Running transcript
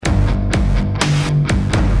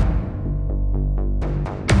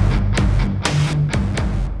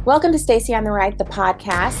Welcome to Stacy on the Right, the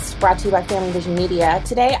podcast brought to you by Family Vision Media.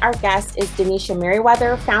 Today, our guest is Denisha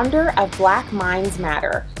Merriweather, founder of Black Minds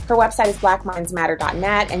Matter. Her website is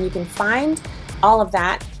blackmindsmatter.net, and you can find all of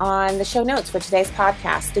that on the show notes for today's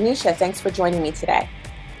podcast. Denisha, thanks for joining me today.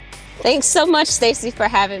 Thanks so much, Stacy, for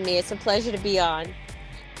having me. It's a pleasure to be on.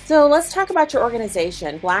 So let's talk about your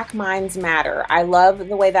organization, Black Minds Matter. I love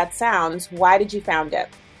the way that sounds. Why did you found it?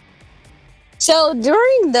 So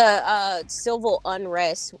during the civil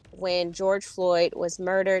unrest, when George Floyd was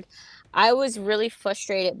murdered, I was really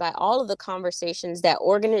frustrated by all of the conversations that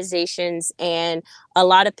organizations and a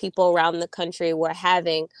lot of people around the country were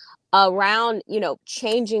having around,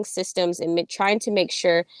 changing systems and trying to make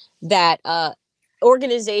sure that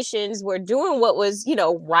organizations were doing what was,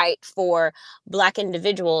 right for Black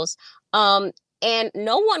individuals. And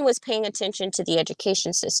no one was paying attention to the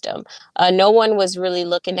education system. No one was really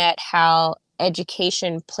looking at how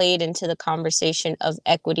education played into the conversation of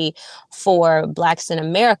equity for Blacks in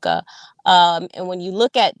America. And when you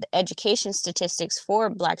look at the education statistics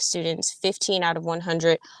for Black students, 15 out of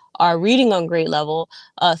 100 are reading on grade level,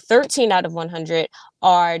 13 out of 100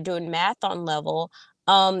 are doing math on level.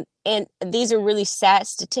 And these are really sad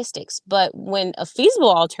statistics. But when a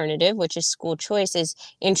feasible alternative, which is school choice, is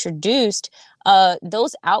introduced,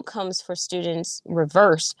 those outcomes for students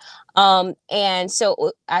reverse. And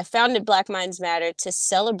so I founded Black Minds Matter to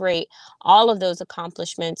celebrate all of those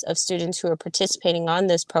accomplishments of students who are participating on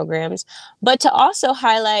those programs, but to also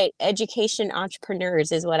highlight education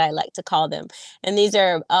entrepreneurs is what I like to call them. And these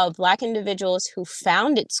are Black individuals who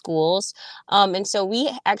founded schools. And so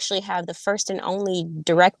we actually have the first and only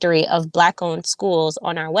directory of Black-owned schools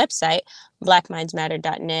on our website,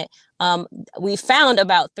 blackmindsmatter.net. We found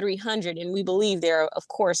about 300, and we believe there are, of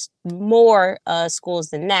course, more schools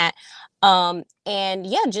than that.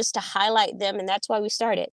 Just to highlight them, and that's why we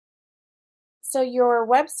started. So your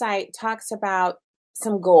website talks about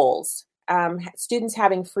some goals, students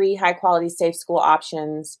having free, high-quality, safe school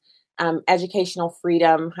options, educational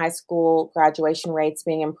freedom, high school graduation rates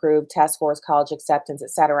being improved, test scores, college acceptance, et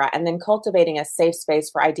cetera, and then cultivating a safe space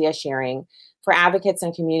for idea sharing for advocates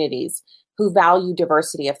and communities who value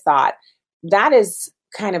diversity of thought. That is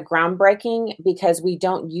kind of groundbreaking because we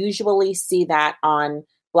don't usually see that on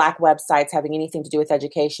Black websites having anything to do with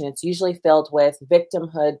education. It's usually filled with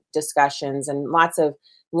victimhood discussions and lots of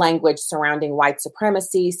language surrounding white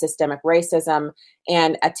supremacy, systemic racism,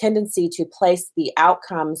 and a tendency to place the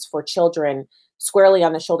outcomes for children squarely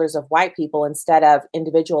on the shoulders of white people instead of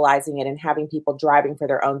individualizing it and having people driving for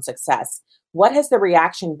their own success. What has the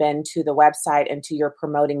reaction been to the website and to your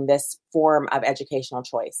promoting this form of educational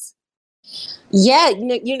choice? Yeah,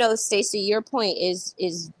 Stacey, your point is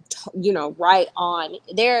right on.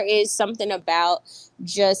 There is something about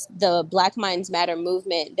just the Black Minds Matter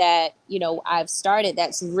movement that, I've started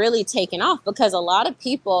that's really taken off because a lot of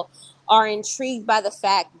people are intrigued by the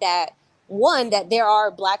fact that, one, that there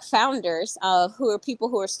are Black founders who are people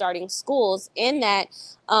who are starting schools, and that,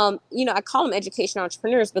 I call them education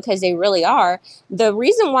entrepreneurs because they really are. The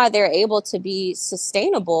reason why they're able to be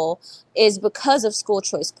sustainable is because of school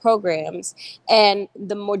choice programs. And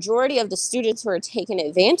the majority of the students who are taking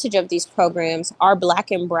advantage of these programs are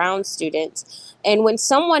Black and brown students. And when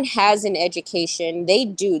someone has an education, they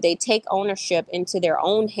take ownership into their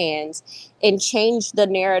own hands and change the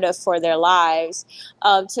narrative for their lives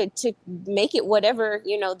to make it whatever,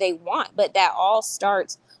 they want. But that all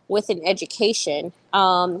starts with an education.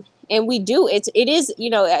 And we do, it is,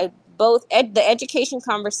 the education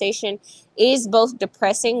conversation is both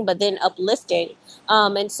depressing, but then uplifting.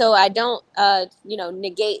 And so I don't,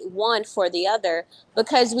 negate one for the other,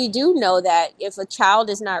 because we do know that if a child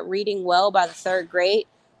is not reading well by the third grade,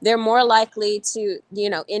 they're more likely to,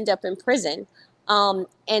 end up in prison.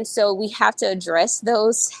 And so we have to address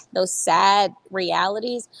those sad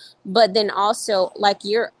realities. But then also,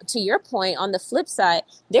 to your point, on the flip side,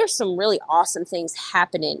 there's some really awesome things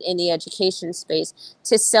happening in the education space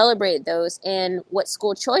to celebrate those. And what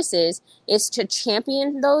school choice is to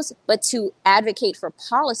champion those, but to advocate for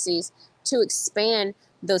policies to expand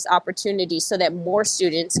those opportunities so that more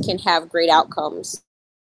students can have great outcomes.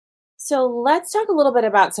 So let's talk a little bit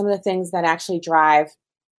about some of the things that actually drive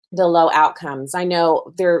the low outcomes. I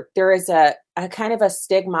know there is a kind of a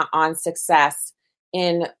stigma on success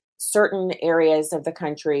in certain areas of the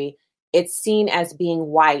country. It's seen as being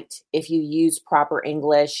white if you use proper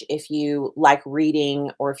English, if you like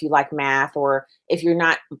reading, or if you like math, or if you're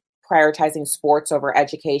not prioritizing sports over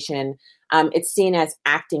education. It's seen as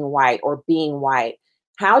acting white or being white.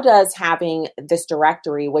 How does having this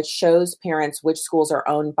directory, which shows parents which schools are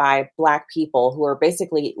owned by Black people who are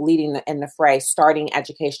basically leading in the fray, starting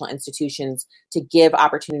educational institutions to give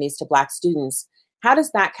opportunities to Black students, how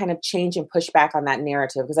does that kind of change and push back on that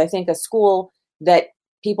narrative? Because I think a school that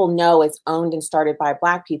people know is owned and started by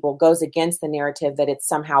Black people goes against the narrative that it's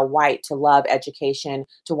somehow white to love education,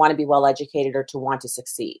 to want to be well educated, or to want to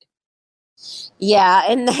succeed. Yeah,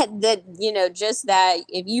 and that just that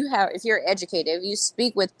if you're educated, if you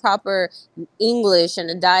speak with proper English and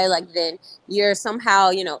a dialect, then you're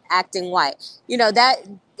somehow acting white. That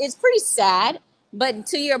it's pretty sad. But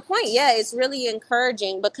to your point, yeah, it's really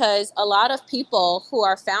encouraging because a lot of people who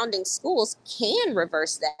are founding schools can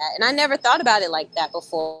reverse that, and I never thought about it like that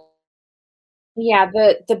before. Yeah,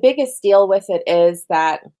 the biggest deal with it is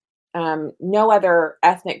that no other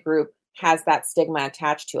ethnic group has that stigma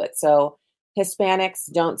attached to it. So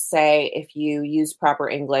Hispanics don't say if you use proper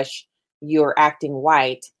English, you're acting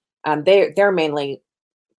white. They're mainly,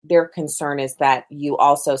 their concern is that you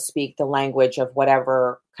also speak the language of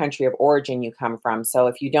whatever country of origin you come from. So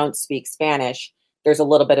if you don't speak Spanish, there's a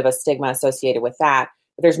little bit of a stigma associated with that.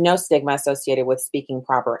 But there's no stigma associated with speaking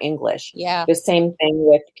proper English. Yeah. The same thing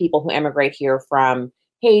with people who immigrate here from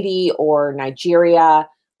Haiti or Nigeria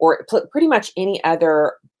or pretty much any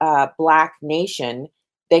other Black nation.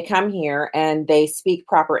 They come here and they speak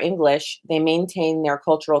proper English. They maintain their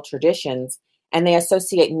cultural traditions, and they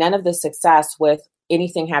associate none of the success with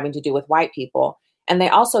anything having to do with white people. And they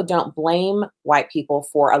also don't blame white people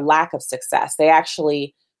for a lack of success. They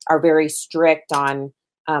actually are very strict on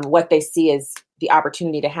what they see as the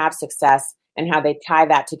opportunity to have success and how they tie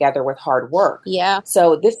that together with hard work. Yeah.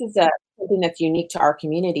 So this is something that's unique to our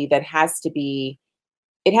community that has to be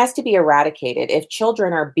eradicated. If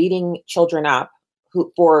children are beating children up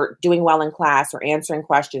for doing well in class or answering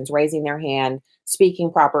questions, raising their hand, speaking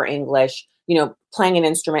proper English, playing an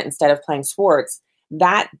instrument instead of playing sports,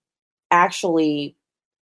 that actually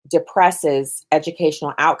depresses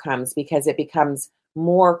educational outcomes because it becomes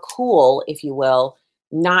more cool, if you will,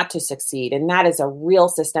 not to succeed. And that is a real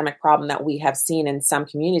systemic problem that we have seen in some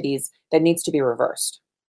communities that needs to be reversed.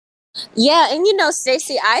 Yeah, and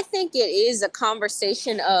Stacey, I think it is a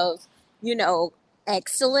conversation of,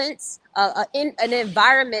 excellence, in an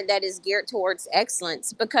environment that is geared towards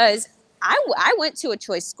excellence. Because I went to a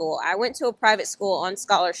choice school. I went to a private school on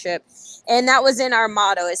scholarship, and that was in our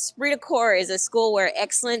motto. Esprit de corps is a school where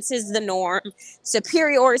excellence is the norm,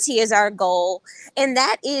 superiority is our goal, and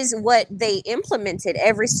that is what they implemented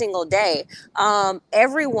every single day.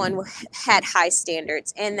 Everyone had high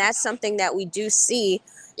standards, and that's something that we do see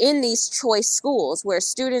in these choice schools where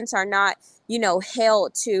students are not,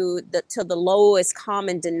 held to the lowest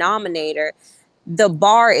common denominator. The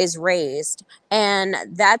bar is raised, and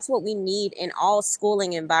that's what we need in all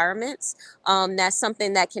schooling environments. That's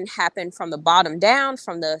something that can happen from the bottom down,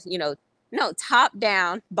 from the top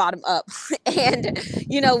down, bottom up. And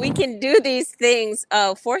we can do these things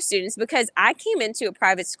for students, because I came into a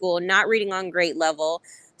private school not reading on grade level.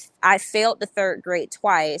 I failed the third grade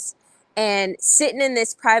twice. And sitting in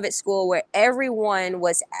this private school where everyone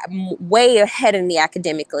was way ahead of me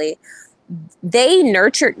academically, they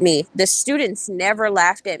nurtured me. The students never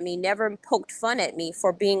laughed at me, never poked fun at me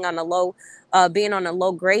for being on a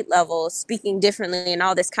low grade level, speaking differently, and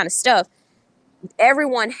all this kind of stuff.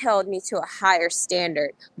 Everyone held me to a higher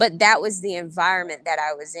standard, but that was the environment that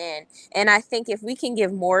I was in. And I think if we can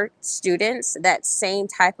give more students that same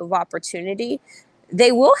type of opportunity,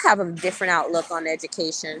 they will have a different outlook on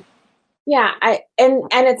education. Yeah, and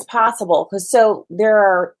it's possible because so there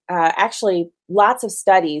are actually lots of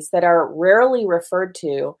studies that are rarely referred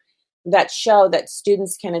to that show that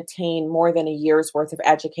students can attain more than a year's worth of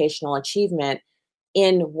educational achievement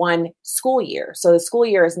in one school year. So the school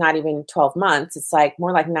year is not even 12 months. It's like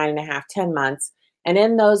more like 9.5, 10 months. And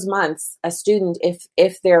in those months, a student,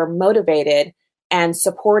 if they're motivated and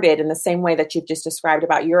supported in the same way that you've just described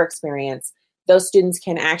about your experience, those students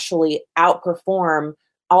can actually outperform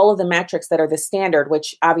all of the metrics that are the standard,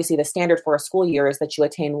 which obviously the standard for a school year is that you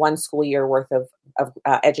attain one school year worth of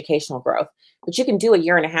educational growth. But you can do a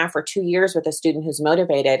year and a half or 2 years with a student who's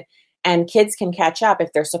motivated, and kids can catch up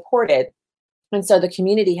if they're supported. And so the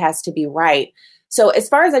community has to be right. So as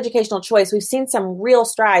far as educational choice, we've seen some real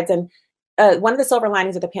strides. And one of the silver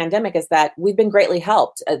linings of the pandemic is that we've been greatly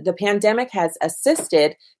helped. The pandemic has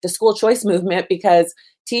assisted the school choice movement because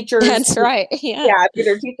teachers, That's right. Yeah. yeah, through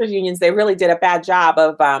their teachers unions, they really did a bad job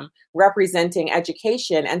of representing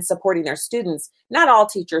education and supporting their students. Not all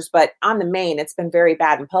teachers, but on the main, it's been very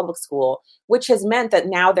bad in public school, which has meant that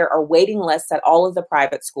now there are waiting lists at all of the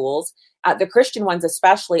private schools. The Christian ones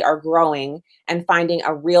especially are growing and finding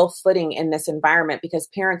a real footing in this environment because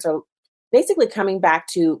parents are basically coming back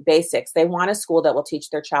to basics. They want a school that will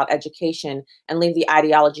teach their child education and leave the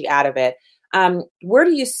ideology out of it. Where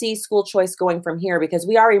do you see school choice going from here? Because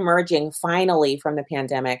we are emerging finally from the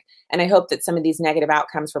pandemic. And I hope that some of these negative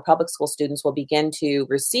outcomes for public school students will begin to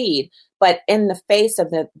recede. But in the face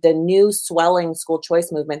of the new swelling school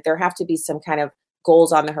choice movement, there have to be some kind of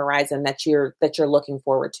goals on the horizon that you're looking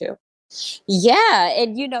forward to. Yeah,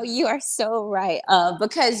 and you are so right.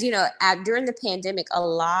 Because during the pandemic, a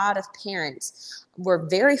lot of parents were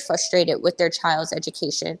very frustrated with their child's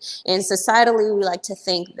education. And societally, we like to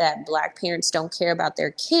think that Black parents don't care about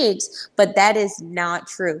their kids, but that is not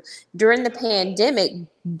true. During the pandemic,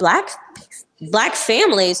 Black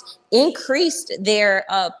families increased their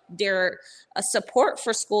support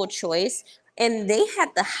for school choice, and they had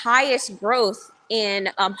the highest growth in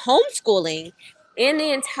homeschooling in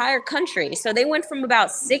the entire country. So they went from about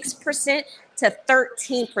 6% to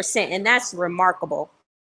 13%, and that's remarkable.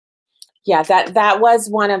 Yeah, that was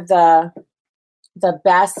one of the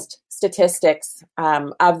best statistics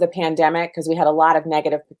of the pandemic, because we had a lot of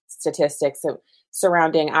negative statistics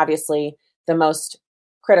surrounding, obviously, the most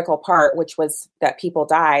critical part, which was that people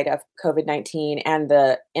died of COVID-19 and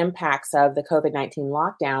the impacts of the COVID-19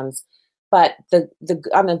 lockdowns. But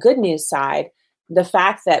on the good news side, the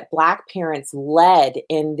fact that Black parents led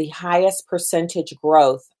in the highest percentage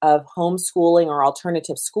growth of homeschooling or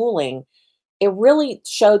alternative schooling, it really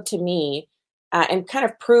showed to me and kind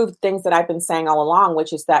of proved things that I've been saying all along,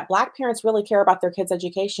 which is that Black parents really care about their kids'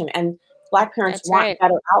 education, and Black parents want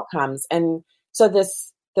better outcomes. And so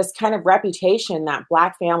this kind of reputation that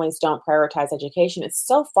Black families don't prioritize education, it's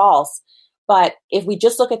so false. But if we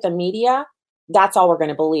just look at the media, that's all we're going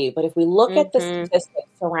to believe. But if we look at the statistics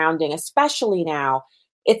surrounding, especially now,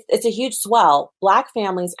 it's a huge swell. Black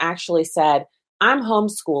families actually said, I'm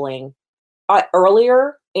homeschooling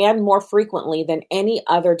earlier and more frequently than any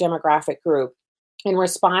other demographic group in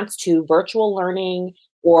response to virtual learning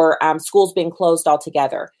or schools being closed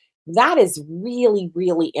altogether. That is really,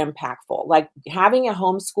 really impactful. Like having a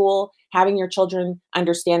homeschool, having your children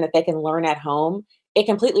understand that they can learn at home, it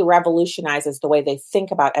completely revolutionizes the way they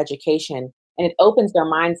think about education. And it opens their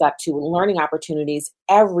minds up to learning opportunities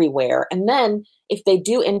everywhere. And then if they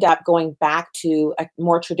do end up going back to a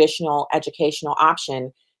more traditional educational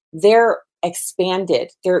option, they're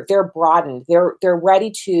expanded, they're broadened, they're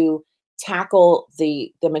ready to tackle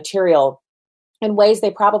the material in ways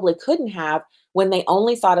they probably couldn't have when they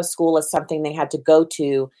only thought of school as something they had to go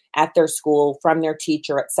to at their school from their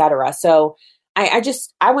teacher, et cetera. So I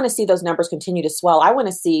want to see those numbers continue to swell. I want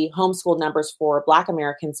to see homeschool numbers for Black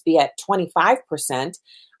Americans be at 25%,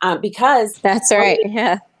 because that's right.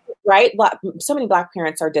 Yeah. Right. So many Black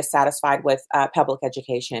parents are dissatisfied with public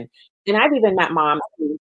education. And I've even met moms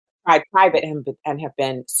who tried private and have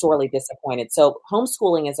been sorely disappointed. So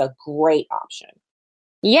homeschooling is a great option.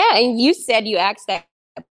 Yeah. And you said you asked that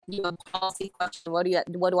policy question. What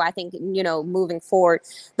do I think, moving forward?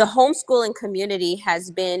 The homeschooling community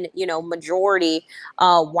has been, majority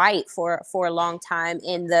white for a long time.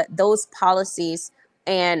 And those policies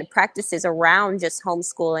and practices around just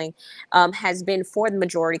homeschooling has been for the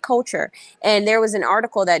majority culture. And there was an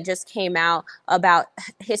article that just came out about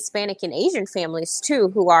Hispanic and Asian families too,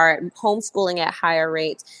 who are homeschooling at higher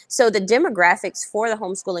rates. So the demographics for the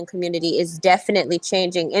homeschooling community is definitely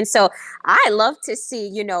changing. And so I love to see,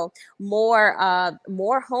 more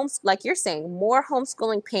like you're saying, more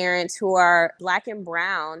homeschooling parents who are Black and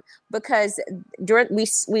brown, because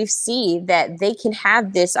we see that they can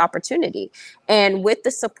have this opportunity. And with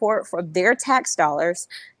the support for their tax dollars,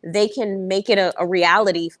 they can make it a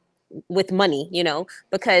reality with money,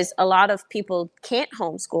 because a lot of people can't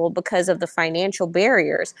homeschool because of the financial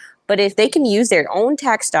barriers. But if they can use their own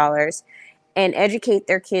tax dollars and educate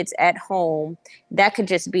their kids at home, that could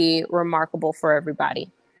just be remarkable for everybody.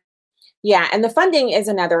 Yeah. And the funding is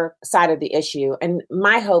another side of the issue. And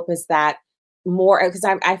my hope is that more, because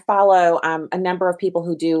I follow a number of people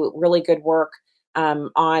who do really good work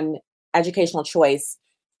on educational choice,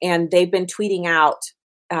 and they've been tweeting out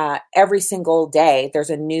every single day there's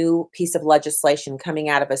a new piece of legislation coming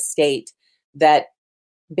out of a state that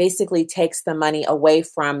basically takes the money away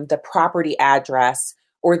from the property address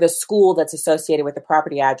or the school that's associated with the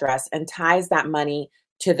property address and ties that money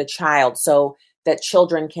to the child so that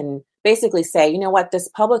children can basically say, you know what, this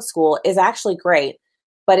public school is actually great,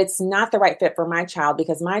 but it's not the right fit for my child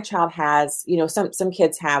because my child has, some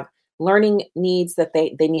kids have learning needs that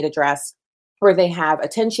they need addressed, or they have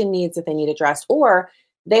attention needs that they need addressed, or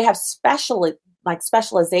they have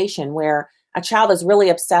specialization where a child is really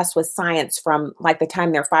obsessed with science from like the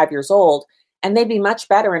time they're 5 years old, and they'd be much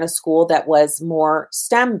better in a school that was more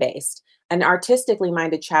STEM based. An artistically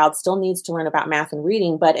minded child still needs to learn about math and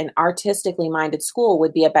reading, but an artistically minded school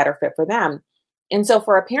would be a better fit for them. And so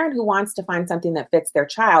for a parent who wants to find something that fits their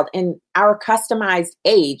child in our customized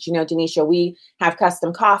age, Denisha, we have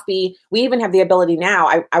custom coffee. We even have the ability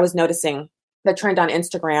now. I was noticing the trend on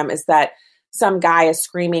Instagram is that some guy is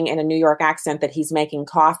screaming in a New York accent that he's making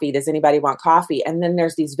coffee. Does anybody want coffee? And then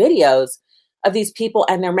there's these videos of these people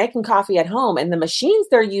and they're making coffee at home, and the machines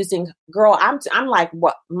they're using, girl, I'm like,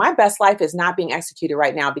 what? My best life is not being executed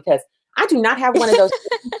right now because I do not have one of those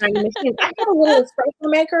tiny machines. I have a little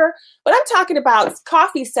espresso maker, but I'm talking about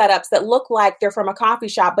coffee setups that look like they're from a coffee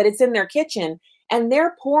shop, but it's in their kitchen, and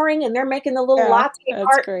they're pouring and they're making the little latte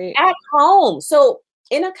art at home. So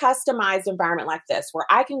in a customized environment like this, where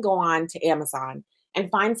I can go on to Amazon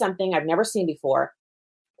and find something I've never seen before,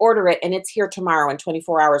 order it, and it's here tomorrow in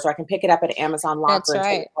 24 hours, or I can pick it up at Amazon Locker. That's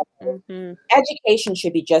right. Mm-hmm. Education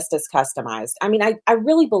should be just as customized. I mean, I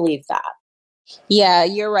really believe that. Yeah,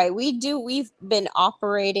 you're right. We've been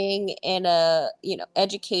operating in a,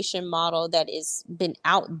 education model that has been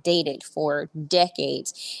outdated for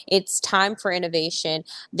decades. It's time for innovation.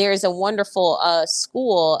 There's a wonderful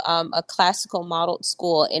school, a classical modeled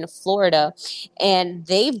school in Florida, and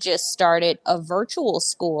they've just started a virtual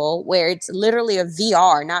school where it's literally a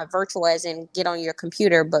VR, not virtual as in get on your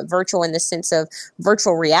computer, but virtual in the sense of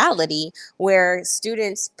virtual reality, where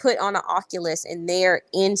students put on an Oculus and they're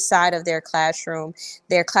inside of their classroom.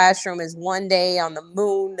 Their classroom is one day on the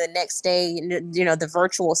moon, the next day, the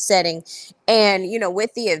virtual setting. And,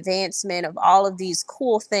 with the advancement of all of these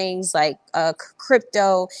cool things like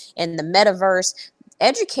crypto and the metaverse,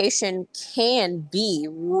 education can be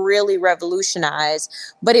really revolutionized,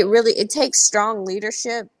 but it takes strong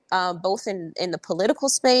leadership, both in the political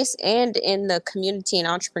space and in the community and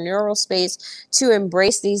entrepreneurial space, to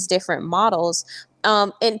embrace these different models.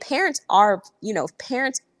 And parents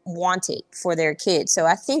want it for their kids. So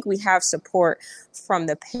I think we have support from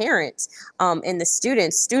the parents, and the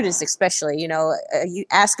students especially. You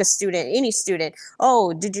ask a student, any student,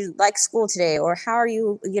 oh, did you like school today? Or how are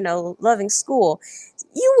you, loving school?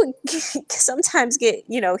 You would sometimes get,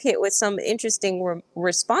 hit with some interesting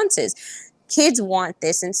responses. Kids want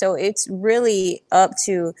this. And so it's really up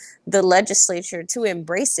to the legislature to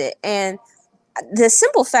embrace it. And the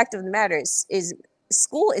simple fact of the matter is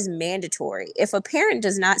school is mandatory. If a parent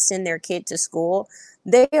does not send their kid to school,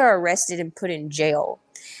 they are arrested and put in jail.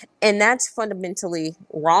 And that's fundamentally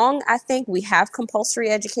wrong. I think we have compulsory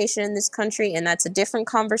education in this country, and that's a different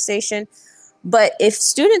conversation. But if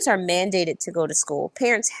students are mandated to go to school,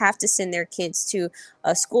 parents have to send their kids to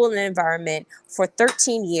a school and environment for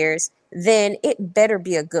 13 years, then it better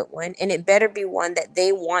be a good one, and it better be one that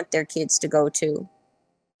they want their kids to go to.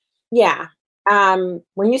 Yeah.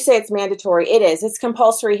 When you say it's mandatory, it is. It's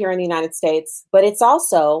compulsory here in the United States, but it's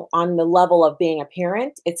also on the level of being a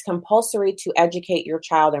parent. It's compulsory to educate your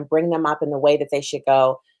child and bring them up in the way that they should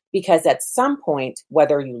go, because at some point,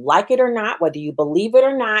 whether you like it or not, whether you believe it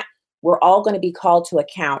or not, we're all going to be called to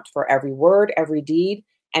account for every word, every deed.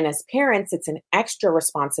 And as parents, it's an extra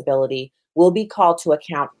responsibility. We'll be called to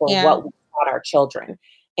account for what we taught our children.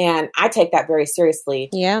 And I take that very seriously.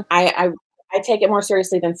 Yeah. I take it more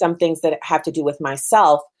seriously than some things that have to do with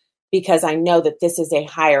myself, because I know that this is a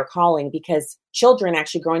higher calling, because children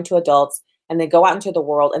actually grow into adults and they go out into the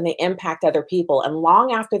world and they impact other people. And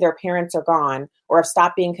long after their parents are gone or have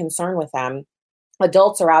stopped being concerned with them,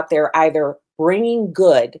 adults are out there either bringing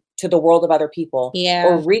good to the world of other people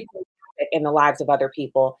or wreaking havoc in the lives of other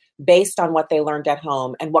people based on what they learned at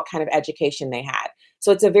home and what kind of education they had.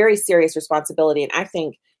 So it's a very serious responsibility. And I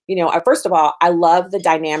think, first of all, I love the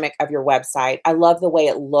dynamic of your website. I love the way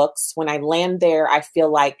it looks. When I land there, I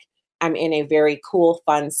feel like I'm in a very cool,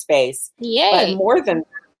 fun space. Yay. But more than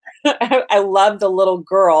that, I love the little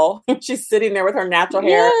girl. She's sitting there with her natural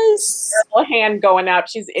hair, her little hand going up.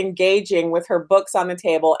 She's engaging with her books on the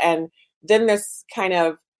table. And then this kind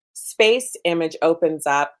of space image opens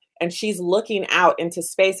up and she's looking out into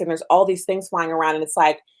space and there's all these things flying around. And it's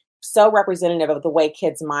like so representative of the way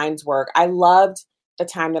kids' minds work. I loved the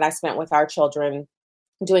time that I spent with our children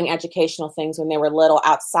doing educational things when they were little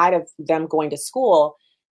outside of them going to school,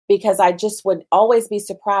 because I just would always be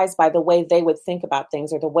surprised by the way they would think about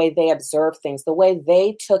things or the way they observe things, the way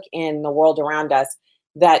they took in the world around us.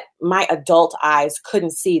 that my adult eyes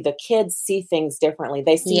couldn't see. The kids see things differently.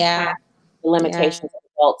 They see past the limitations of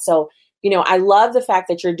adults. So, I love the fact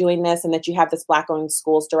that you're doing this and that you have this Black-owned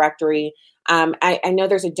schools directory. I know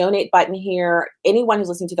there's a donate button here. Anyone who's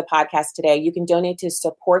listening to the podcast today, you can donate to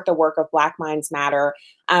support the work of Black Minds Matter.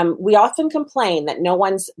 We often complain that no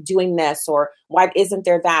one's doing this, or why isn't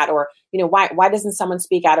there that, or why doesn't someone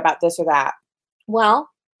speak out about this or that? Well,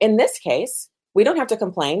 in this case, we don't have to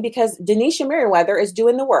complain because Denisha Merriweather is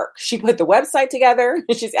doing the work. She put the website together,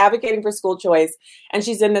 she's advocating for school choice, and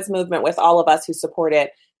she's in this movement with all of us who support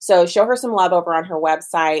it. So show her some love over on her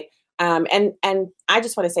website. And I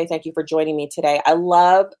just want to say thank you for joining me today. I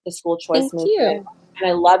love the school choice movement, and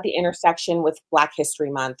I love the intersection with Black History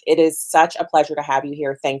Month. It is such a pleasure to have you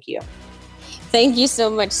here. Thank you. Thank you so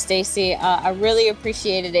much, Stacey. I really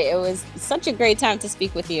appreciated it. It was such a great time to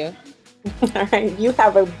speak with you. All right. You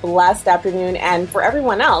have a blessed afternoon. And for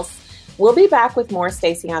everyone else, we'll be back with more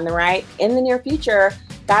Stacey on the Right in the near future.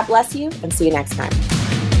 God bless you and see you next time.